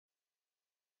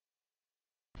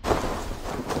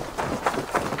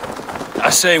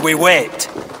say we wait.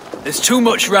 There's too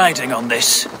much riding on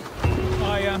this.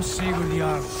 I am Sigurd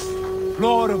Jarl,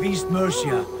 Lord of East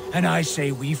Mercia, and I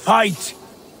say we fight.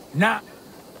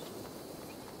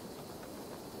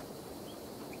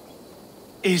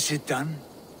 Is it done?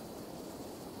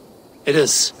 It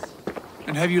is.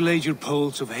 And have you laid your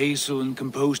poles of hazel and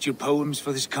composed your poems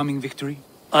for this coming victory?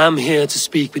 I am here to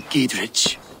speak with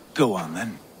Giedrich. Go on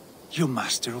then, you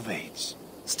master of aids.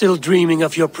 Still dreaming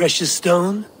of your precious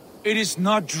stone? It is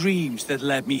not dreams that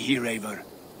led me here, Eivor.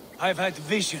 I've had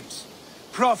visions,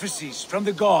 prophecies from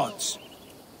the gods.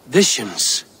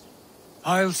 Visions?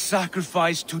 I'll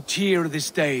sacrifice to Tyr this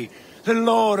day, the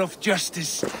Lord of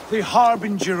Justice, the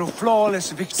harbinger of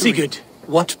flawless victory. Sigurd,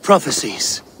 what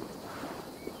prophecies?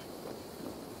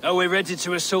 Are we ready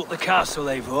to assault the castle,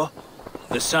 Eivor?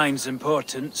 The signs and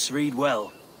portents read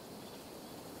well.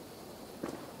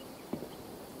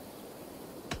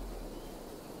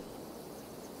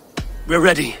 We're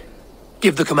ready.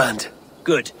 Give the command.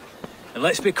 Good. And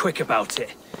let's be quick about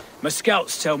it. My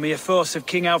scouts tell me a force of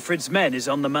King Alfred's men is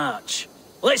on the march.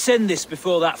 Let's end this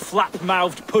before that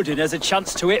flap-mouthed pudding has a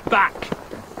chance to hit back.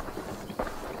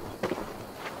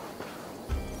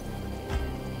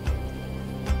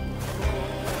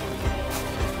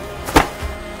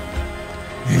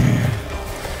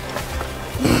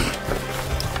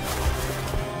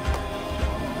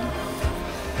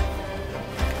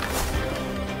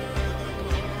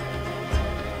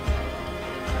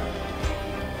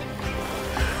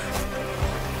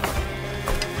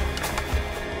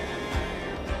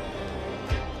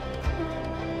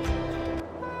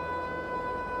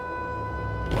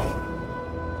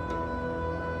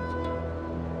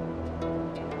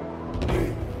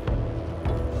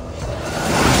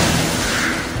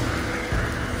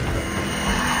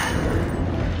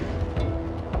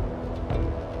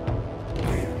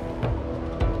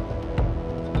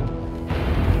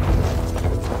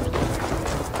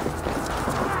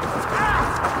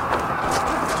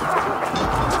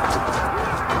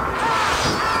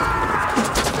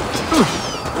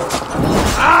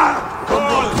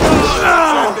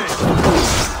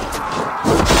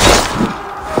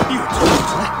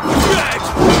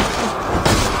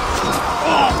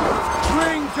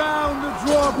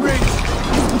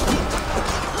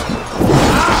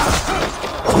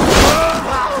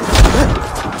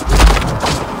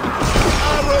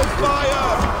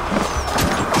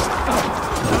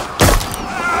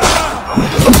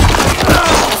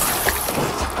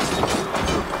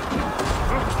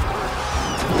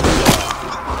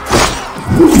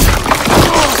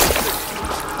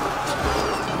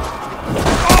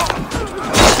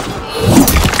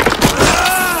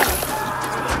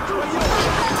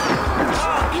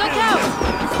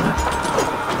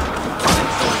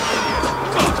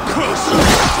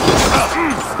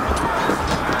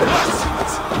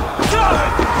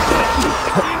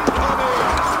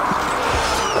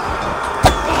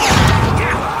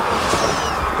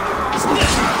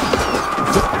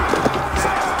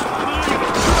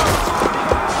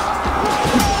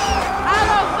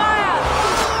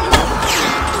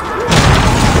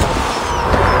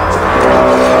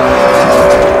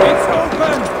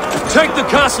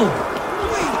 castle!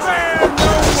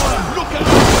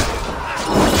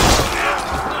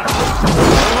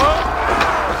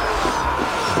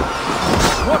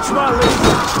 Watch my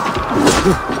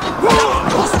lead!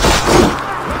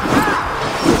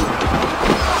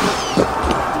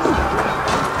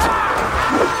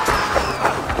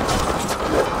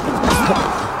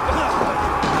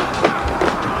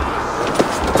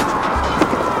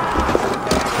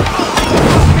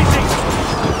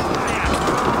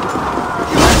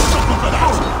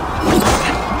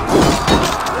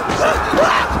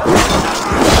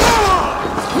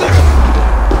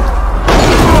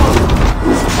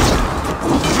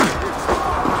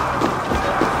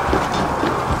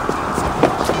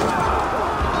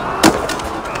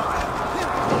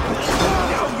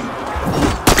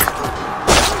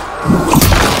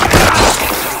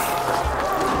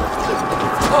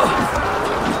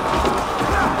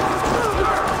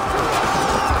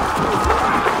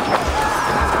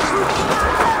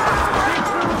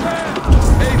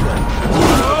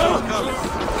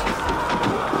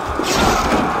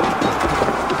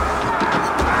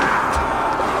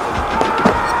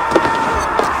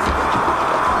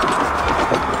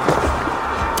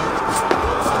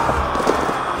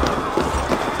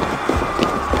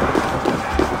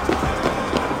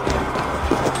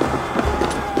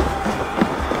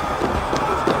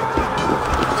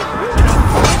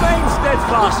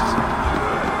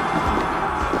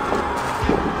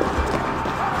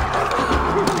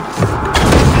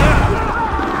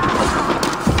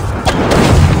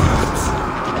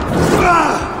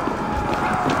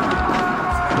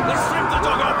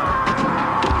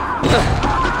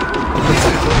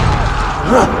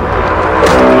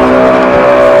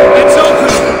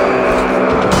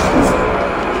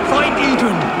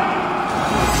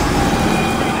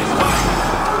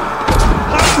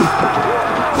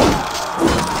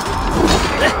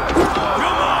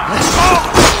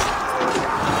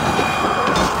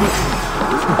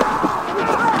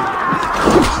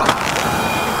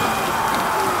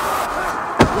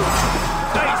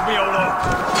 Save me, O Lord!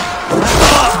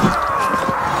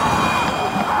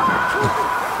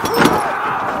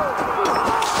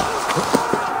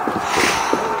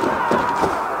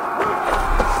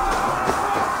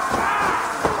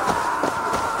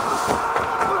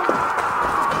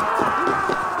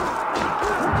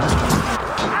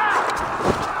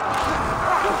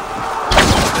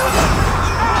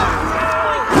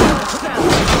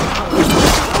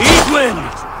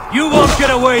 You won't get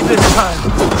away this time!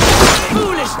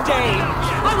 Foolish dame!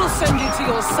 I will send you to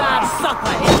your sad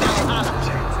supper in Valhalla.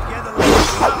 Together,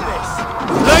 let's have this.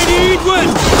 Lady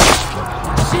Edwin!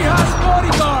 She has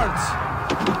bodyguards!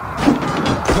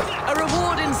 A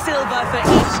reward in silver for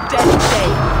each dead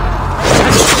dame.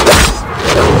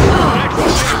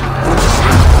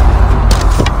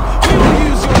 We will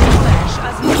use your flesh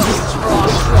as mulch for our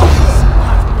crops.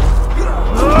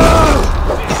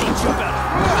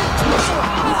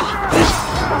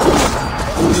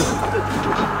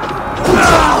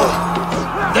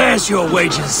 There's your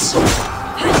wages!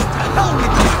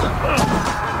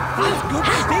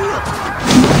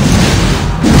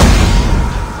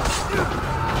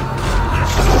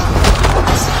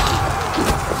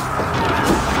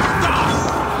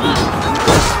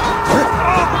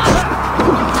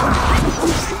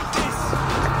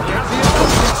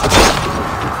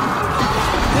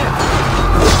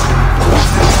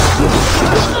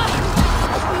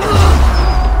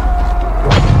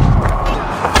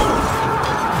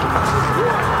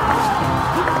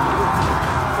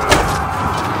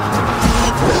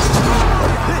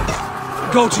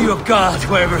 Go to your guard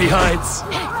wherever he hides.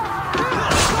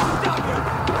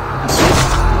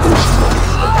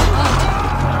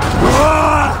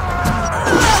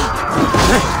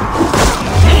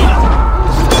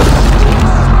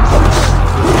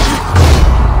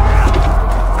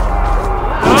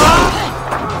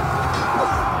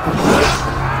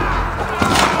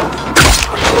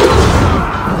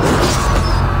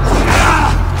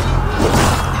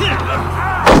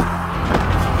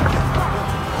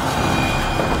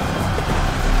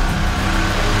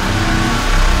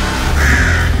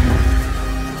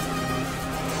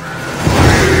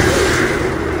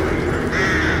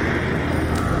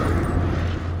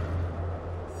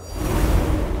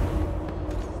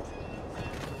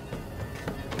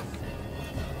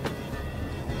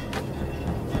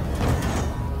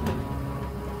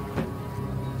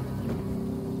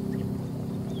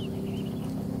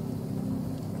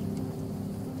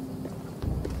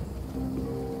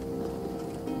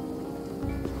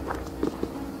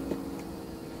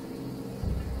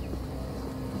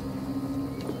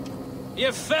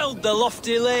 You felled the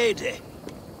lofty lady.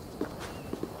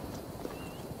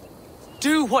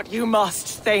 Do what you must,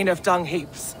 Thane of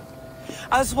Dungheaps.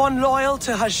 As one loyal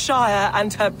to her shire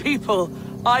and her people,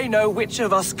 I know which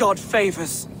of us God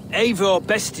favors. Eivor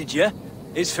bested you.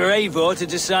 It's for Eivor to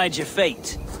decide your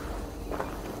fate.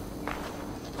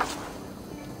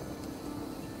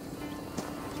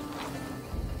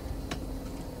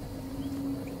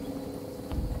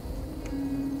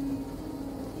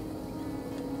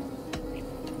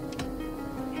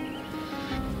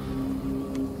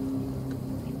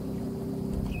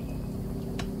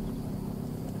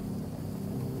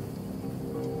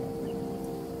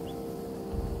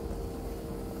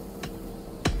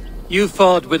 You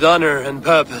fought with honor and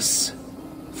purpose.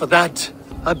 For that,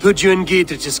 I put you in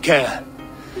Gietrich's care.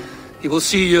 He will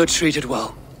see you're treated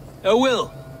well. I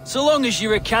will, so long as you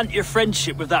recant your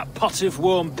friendship with that pot of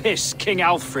warm piss, King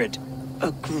Alfred.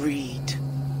 Agreed.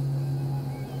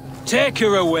 Take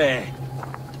her away.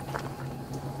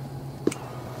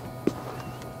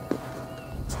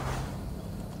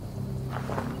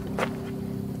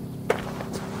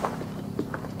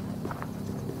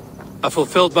 I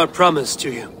fulfilled my promise to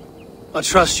you. I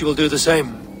trust you will do the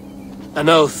same. An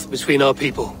oath between our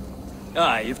people.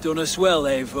 Aye, you've done us well,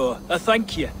 Eivor. I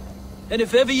thank you. And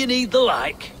if ever you need the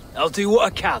like, I'll do what I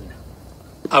can.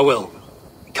 I will.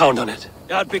 Count on it.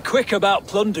 I'd be quick about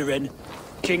plundering.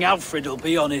 King Alfred will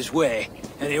be on his way,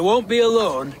 and he won't be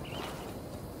alone.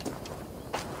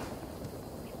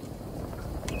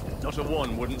 Not a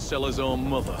one wouldn't sell his own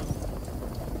mother.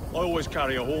 I always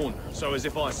carry a horn, so as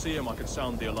if I see him I can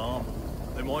sound the alarm.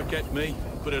 They might get me,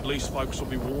 but at least folks will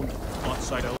be warned. Might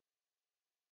say they'll...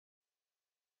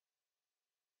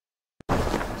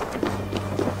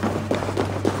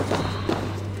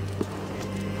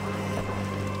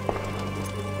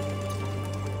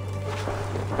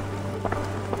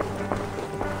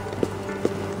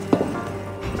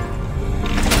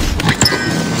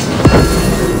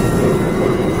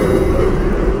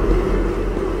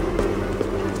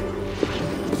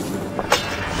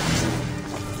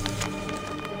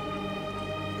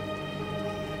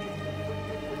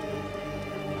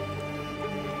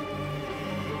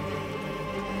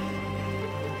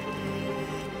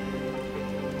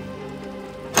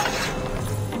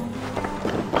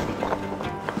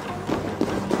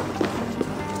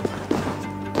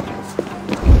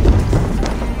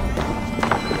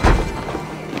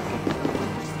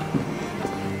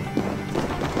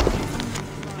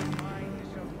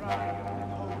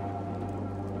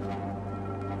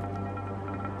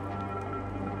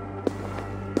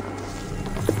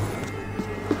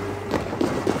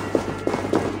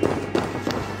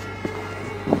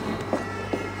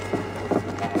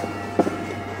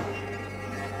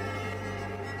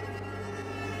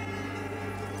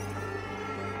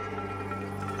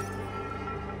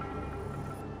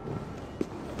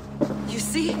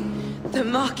 see? The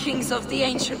markings of the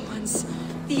Ancient Ones.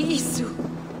 The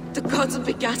Isu. The gods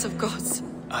begat of gods.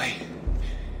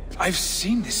 I've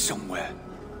seen this somewhere.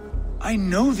 I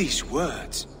know these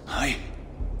words.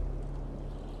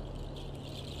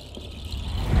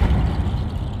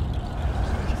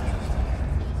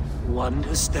 One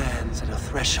who stands at a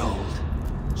threshold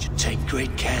should take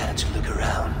great care to look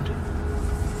around.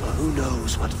 For who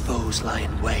knows what foes lie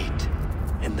in wait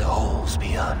in the halls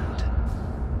beyond.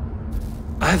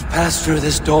 I've passed through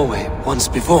this doorway once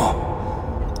before.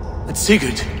 At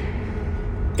Sigurd.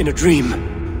 In a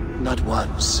dream. Not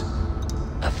once.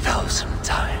 1,000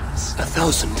 times.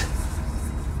 1,000.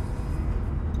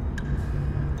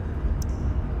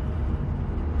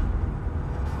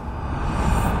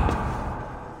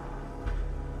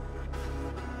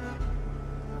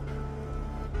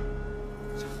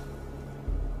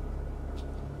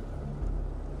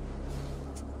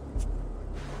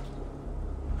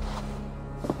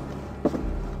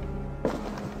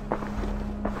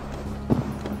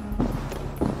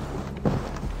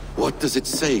 What does it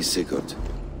say, Sigurd?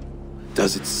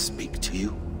 Does it speak to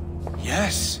you?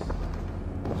 Yes.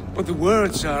 But the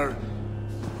words are...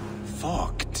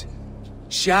 fogged.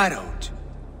 Shadowed.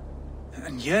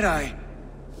 And yet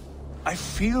I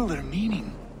feel their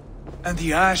meaning. And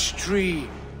the ash tree...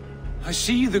 I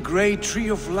see the great tree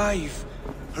of life.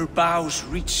 Her boughs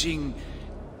reaching...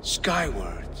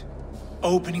 skyward.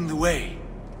 Opening the way.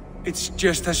 It's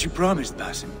just as you promised,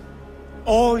 Basim.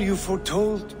 All you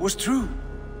foretold was true.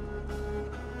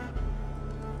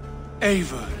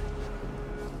 Eivor,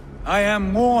 I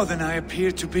am more than I appear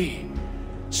to be.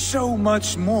 So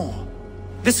much more.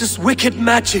 This is wicked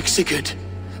magic, Sigurd.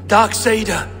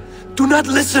 Darksader, do not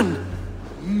listen!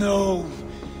 No,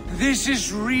 this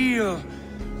is real.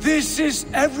 This is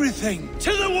everything.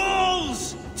 To the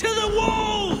walls! To the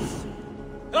walls!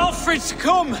 Alfred's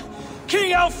come!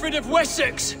 King Alfred of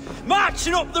Wessex,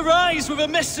 marching up the rise with a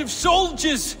mess of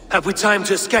soldiers! Have we time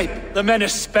to escape? The men are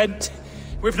spent.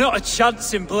 We've not a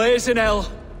chance in blazing hell.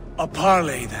 A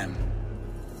parley, then.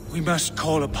 We must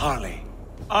call a parley.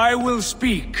 I will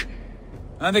speak,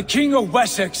 and the King of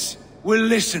Wessex will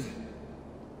listen.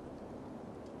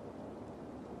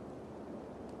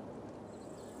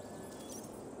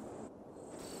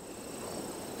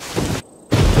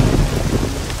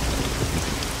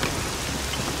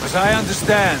 As I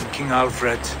understand, King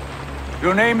Alfred,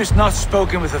 your name is not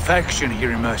spoken with affection here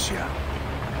in Mercia.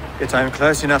 Yet I am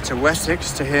close enough to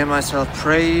Wessex to hear myself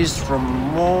praised from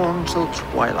morn till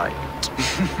twilight.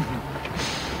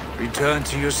 Return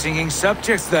to your singing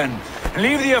subjects, then, and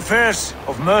leave the affairs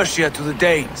of Mercia to the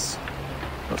Danes.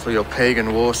 Not till your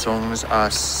pagan war songs are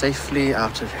safely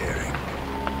out of hearing.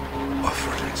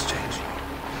 Offer an exchange.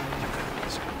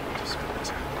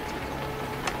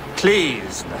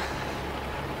 Please.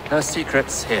 No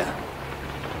secrets here.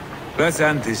 Let's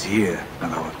end this here,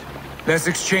 my lord. Let's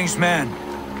exchange men.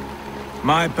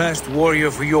 My best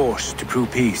warrior for yours to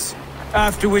prove peace.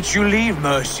 After which you leave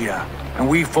Mercia, and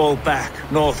we fall back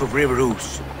north of River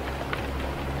Ouse.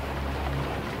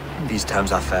 These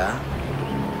terms are fair.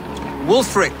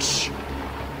 Wulfrich!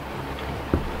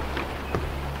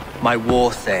 My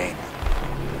war thane.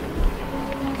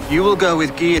 You will go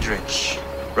with Giedrich,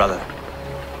 brother.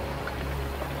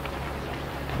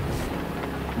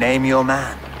 Name your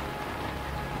man.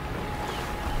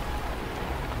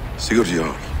 Sigurd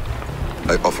Jarl,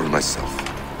 I offer myself.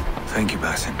 Thank you,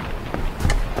 Basim.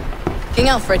 King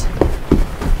Alfred.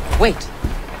 Wait.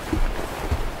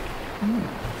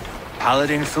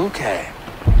 Paladin Fulke.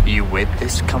 You with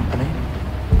this company?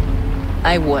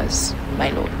 I was, my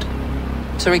lord.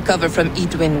 To recover from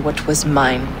Edwin what was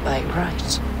mine by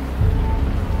right.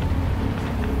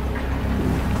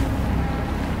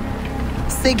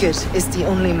 Sigurd is the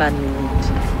only man you need.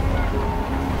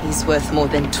 He's worth more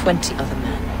than 20 other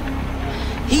men.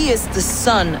 He is the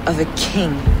son of a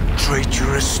king.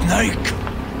 Traitorous snake!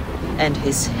 And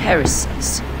his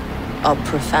heresies are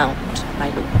profound, my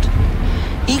lord.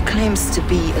 He claims to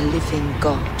be a living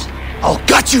god. I'll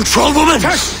gut you, troll woman!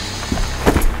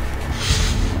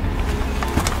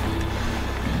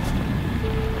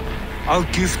 I'll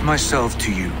gift myself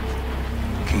to you,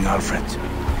 King Alfred.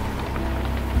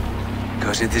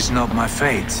 Because it is not my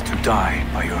fate to die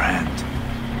by your hand.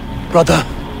 Brother.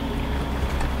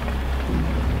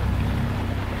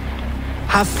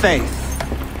 Have faith,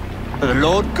 for the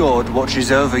Lord God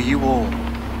watches over you all.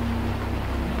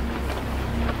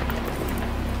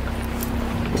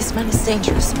 This man is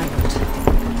dangerous, my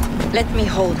lord. Let me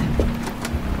hold him.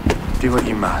 Do what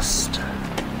you must,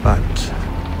 but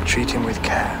treat him with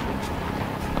care.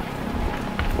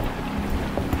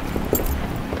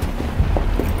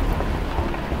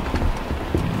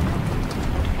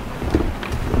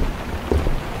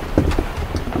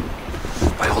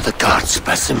 For the guards,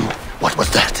 Basim, what was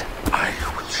that? I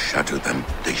will shadow them.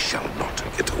 They shall not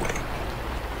get away.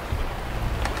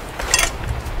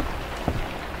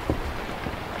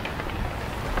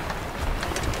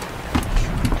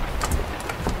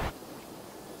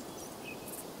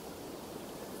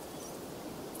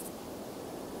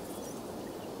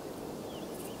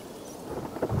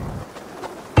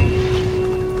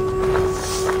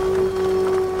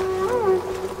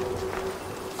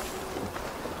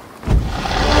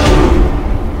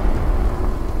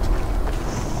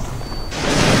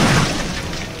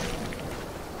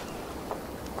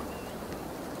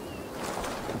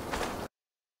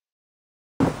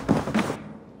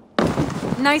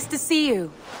 Nice to see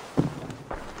you.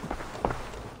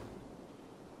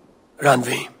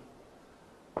 Ranvi,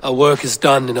 our work is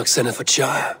done in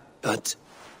Oxenfordshire, but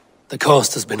the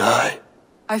cost has been high.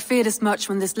 I feared as much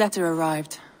when this letter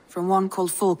arrived, from one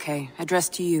called Fulke,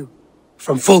 addressed to you.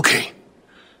 From Fulke?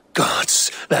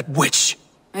 Gods, that witch!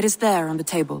 It is there on the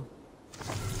table.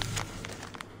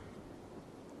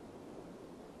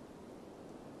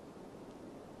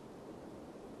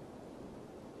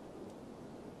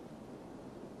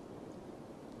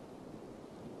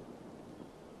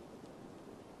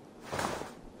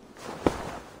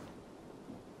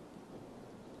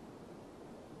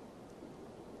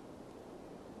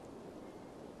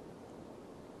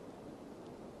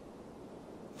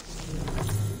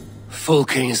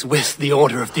 Fulke is with the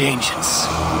Order of the Ancients.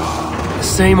 The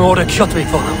same order Kjotve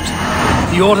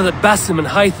followed. The order that Basim and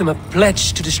Hytham have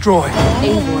pledged to destroy.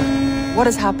 Eivor, what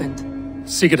has happened?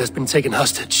 Sigurd has been taken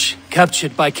hostage,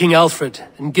 captured by King Alfred,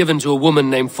 and given to a woman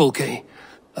named Fulke.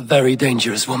 A very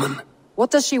dangerous woman.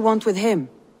 What does she want with him?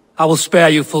 I will spare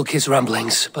you Fulke's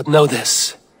ramblings, but know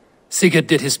this. Sigurd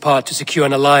did his part to secure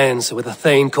an alliance with a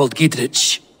thane called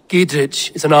Gidrich.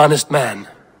 Gidrich is an honest man,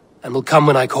 and will come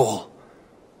when I call.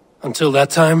 Until that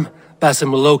time,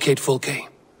 Basim will locate Fulke.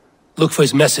 Look for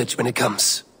his message when it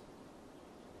comes.